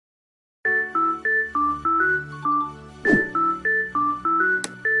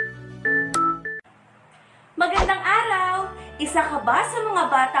Isa ka ba sa mga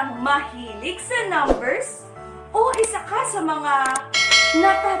batang mahilig sa numbers? O isa ka sa mga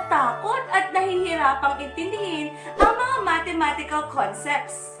natatakot at nahihirapang intindihin ang mga mathematical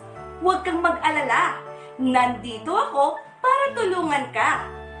concepts? Huwag kang mag-alala. Nandito ako para tulungan ka.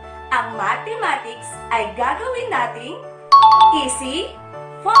 Ang mathematics ay gagawin nating easy,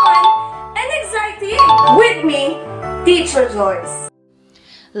 fun, and exciting. With me, Teacher Joyce.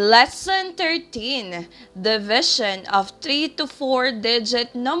 Lesson 13, Division of 3 to 4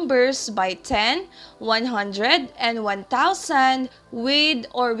 digit numbers by 10, 100, and 1000 with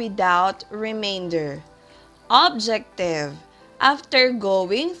or without remainder. Objective. After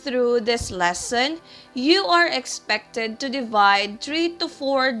going through this lesson, you are expected to divide 3 to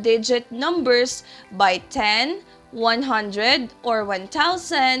 4 digit numbers by 10, 100, or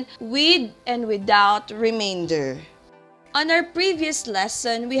 1000 with and without remainder. On our previous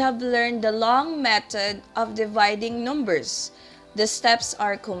lesson, we have learned the long method of dividing numbers. The steps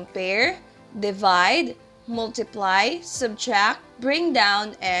are compare, divide, multiply, subtract, bring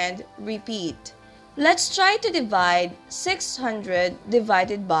down, and repeat. Let's try to divide 600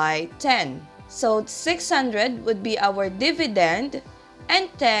 divided by 10. So 600 would be our dividend and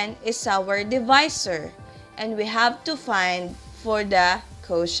 10 is our divisor. And we have to find for the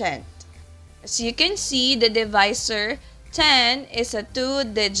quotient. As you can see, the divisor 10 is a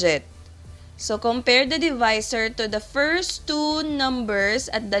 2-digit. So compare the divisor to the first two numbers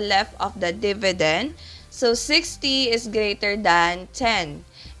at the left of the dividend. So 60 is greater than 10.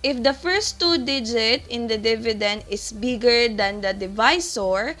 If the first two digit in the dividend is bigger than the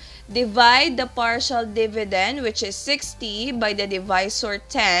divisor, divide the partial dividend, which is 60, by the divisor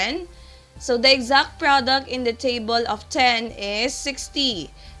 10. So the exact product in the table of 10 is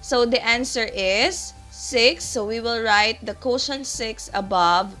 60. So the answer is 6. So we will write the quotient 6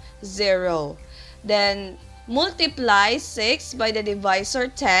 above 0. Then multiply 6 by the divisor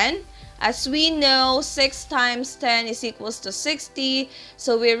 10. As we know, 6 times 10 is equals to 60.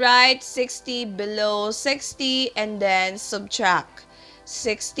 So we write 60 below 60 and then subtract.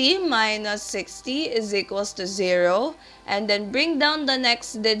 60 minus 60 is equals to 0. And then bring down the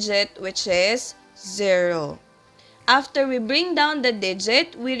next digit, which is 0. After we bring down the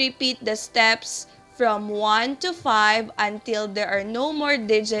digit, we repeat the steps from 1 to 5 until there are no more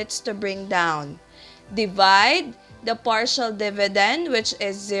digits to bring down. Divide the partial dividend, which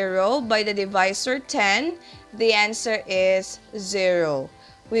is 0, by the divisor 10. The answer is 0.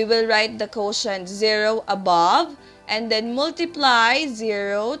 We will write the quotient 0 above and then multiply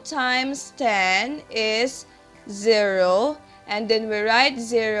 0 times 10 is 0, and then we write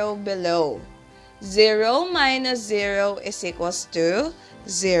 0 below. 0 minus 0 is equals to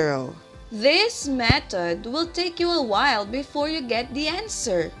 0. This method will take you a while before you get the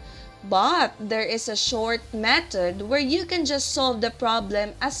answer. But there is a short method where you can just solve the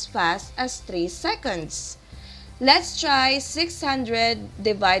problem as fast as 3 seconds. Let's try 600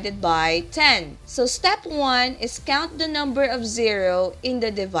 divided by 10. So step 1 is count the number of 0 in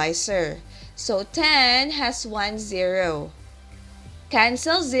the divisor. So 10 has 1 0.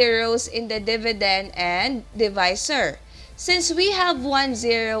 Cancel zeros in the dividend and divisor. Since we have 1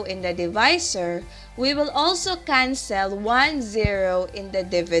 0 in the divisor, we will also cancel 1 0 in the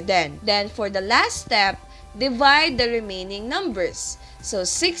dividend. Then for the last step, divide the remaining numbers. So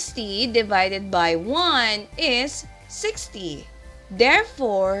 60 divided by 1 is 60.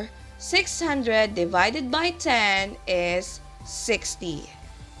 Therefore, 600 divided by 10 is 60.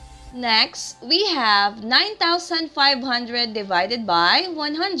 Next, we have 9,500 divided by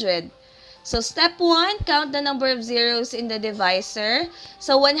 100. So step 1, count the number of zeros in the divisor.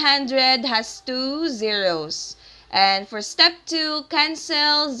 So 100 has 2 zeros. And for step 2,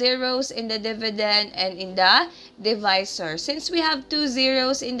 cancel zeros in the dividend and in the divisor. Since we have 2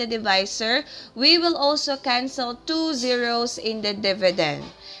 zeros in the divisor, we will also cancel 2 zeros in the dividend.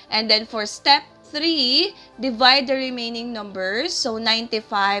 And then for step 3, divide the remaining numbers. So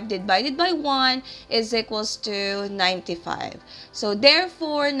 95 divided by 1 is equals to 95. So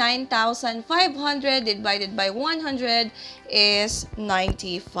therefore, 9,500 divided by 100 is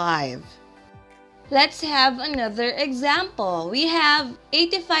 95. Let's have another example. We have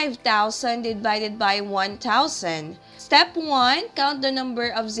 85,000 divided by 1,000. Step 1, count the number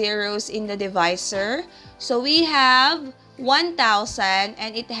of zeros in the divisor. So we have 1,000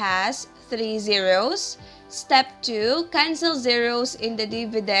 and it has 3 zeros. Step 2, cancel zeros in the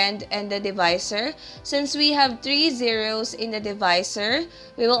dividend and the divisor. Since we have 3 zeros in the divisor,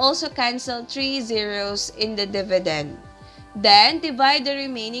 we will also cancel 3 zeros in the dividend. Then, divide the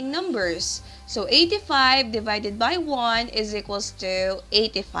remaining numbers. So, 85 divided by 1 is equals to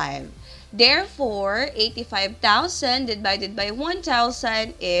 85. Therefore, 85,000 divided by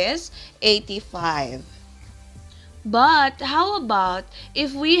 1,000 is 85. But how about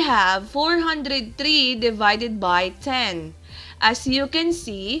if we have 403 divided by 10? As you can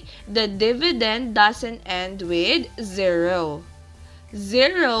see, the dividend doesn't end with 0.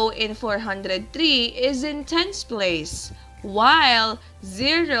 0 in 403 is in tens place, while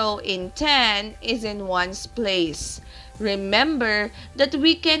 0 in 10 is in ones place. Remember that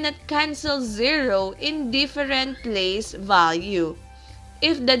we cannot cancel 0 in different place value.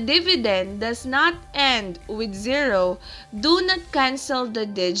 If the dividend does not end with 0, do not cancel the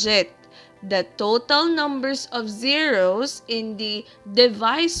digit. The total numbers of zeros in the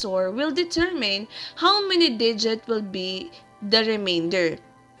divisor will determine how many digits will be the remainder.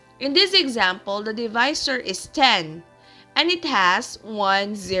 In this example, the divisor is 10 and it has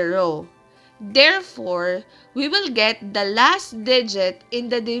 1 0. Therefore, we will get the last digit in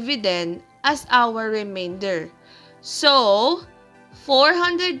the dividend as our remainder. So,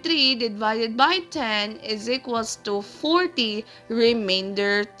 403 divided by 10 is equals to 40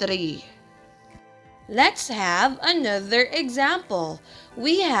 remainder 3. Let's have another example.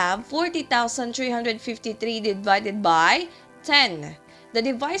 We have 40,353 divided by 10. The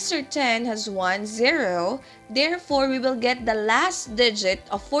divisor 10 has 1 0, therefore we will get the last digit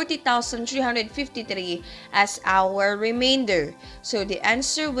of 40,353 as our remainder. So the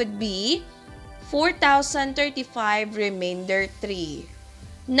answer would be 4,035 remainder 3.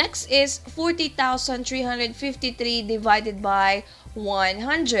 Next is 40,353 divided by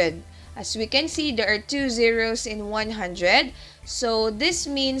 100. As we can see, there are 2 zeros in 100. So this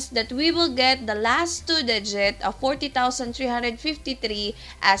means that we will get the last 2 digits of 40,353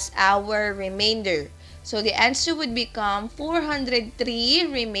 as our remainder. So the answer would become 403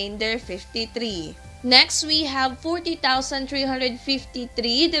 remainder 53. Next, we have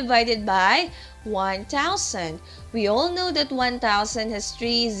 40,353 divided by 1,000. We all know that 1,000 has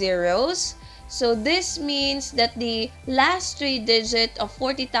 3 zeros. So this means that the last 3 digits of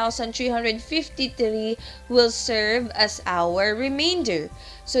 40,353 will serve as our remainder.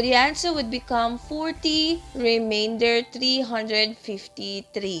 So the answer would become 40 remainder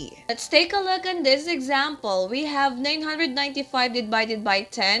 353. Let's take a look at this example. We have 995 divided by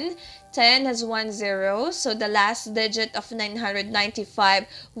 10. 10 has 1 0, so the last digit of 995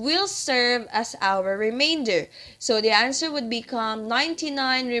 will serve as our remainder. So the answer would become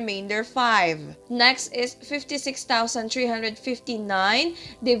 99 remainder 5. Next is 56,359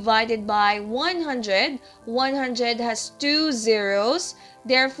 divided by 100. 100 has 2 zeros.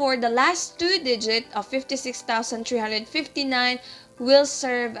 Therefore, the last 2 digits of 56,359 will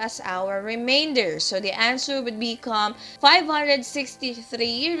serve as our remainder. So the answer would become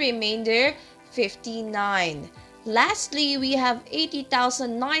 563 remainder 59. Lastly, we have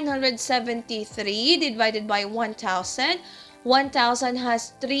 80,973 divided by 1,000. 1,000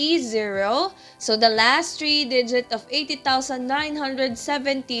 has 3 0. So the last 3 digits of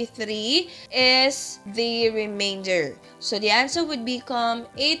 80,973 is the remainder. So the answer would become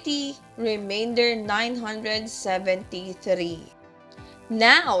 80 remainder 973.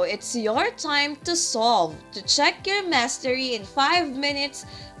 Now, it's your time to solve. To check your mastery in 5 minutes,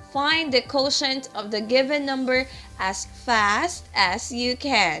 find the quotient of the given number as fast as you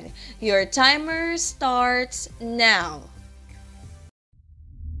can. Your timer starts now.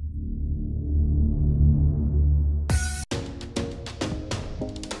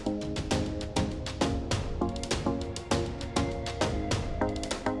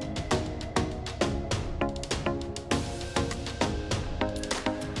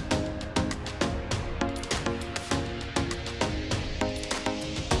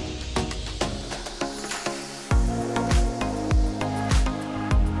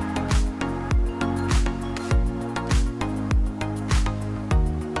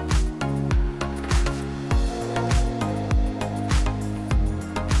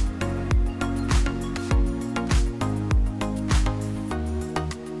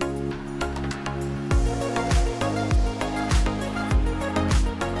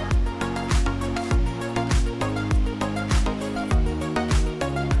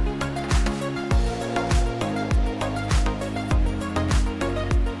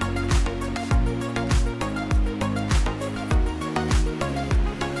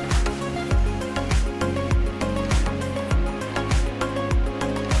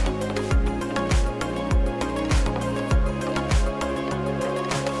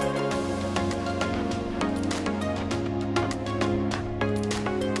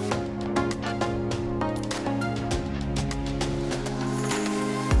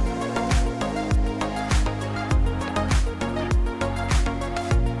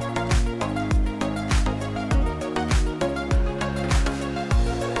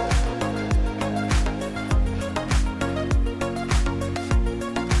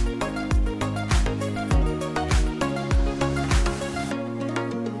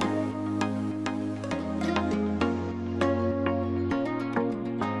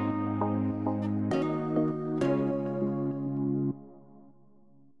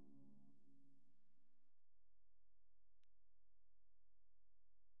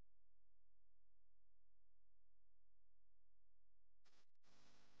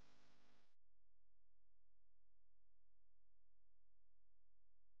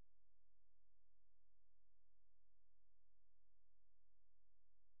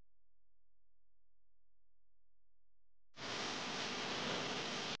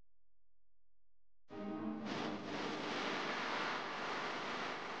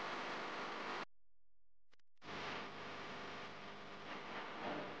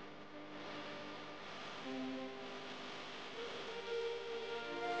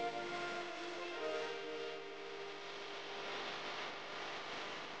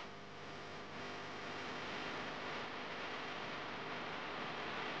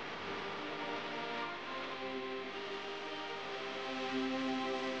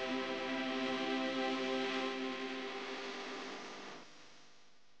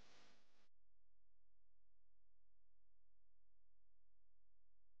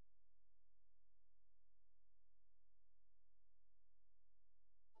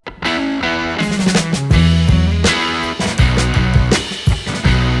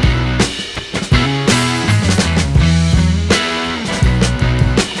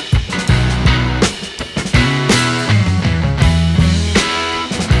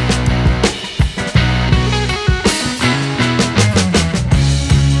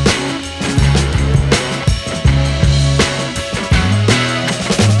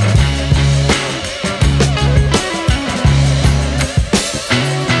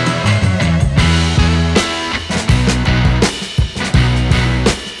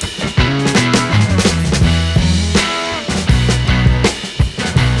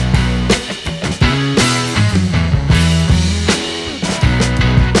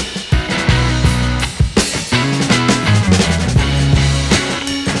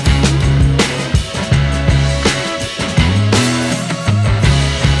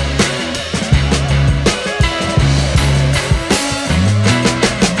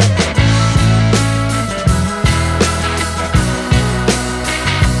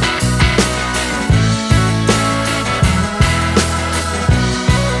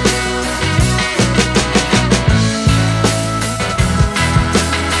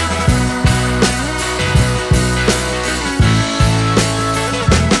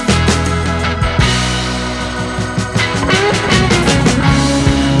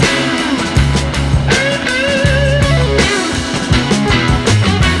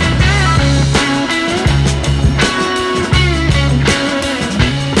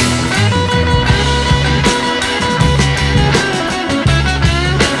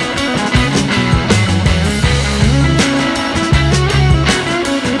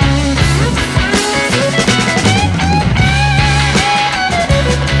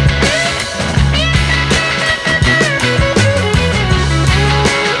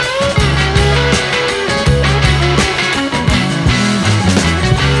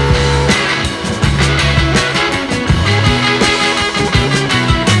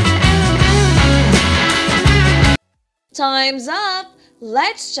 Time's up!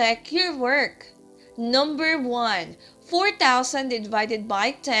 Let's check your work. Number 1. 4,000 divided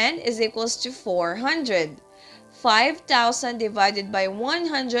by 10 is equals to 400. 5,000 divided by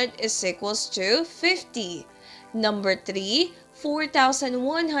 100 is equals to 50. Number 3.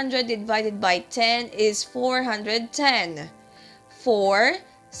 4,100 divided by 10 is 410. 4.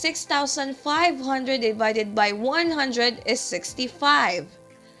 6,500 divided by 100 is 65.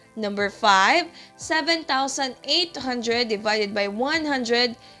 Number 5. 7,800 divided by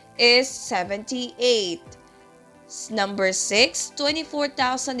 100 is 78. Number 6.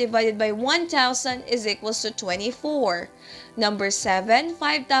 24,000 divided by 1,000 is equals to 24. Number 7.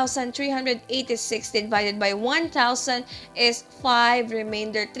 5,386 divided by 1,000 is 5,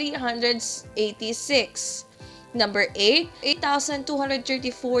 remainder 386. Number 8.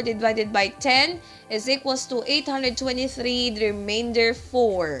 8,234 divided by 10 is equals to 823, the remainder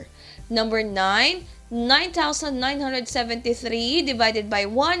 4. Number 9. 9,973 divided by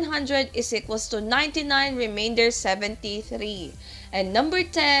 100 is equals to 99, remainder 73. And number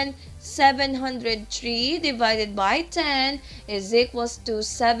 10, 703 divided by 10 is equals to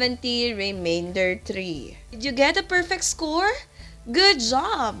 70, remainder 3. Did you get a perfect score? Good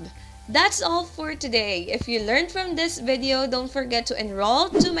job! That's all for today. If you learned from this video, don't forget to enroll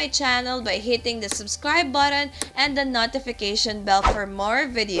to my channel by hitting the subscribe button and the notification bell for more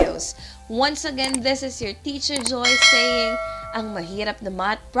videos. Once again, this is your Teacher Joy saying, ang mahirap na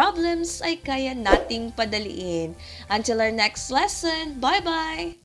math problems ay kaya nating padaliin. Until our next lesson, bye-bye!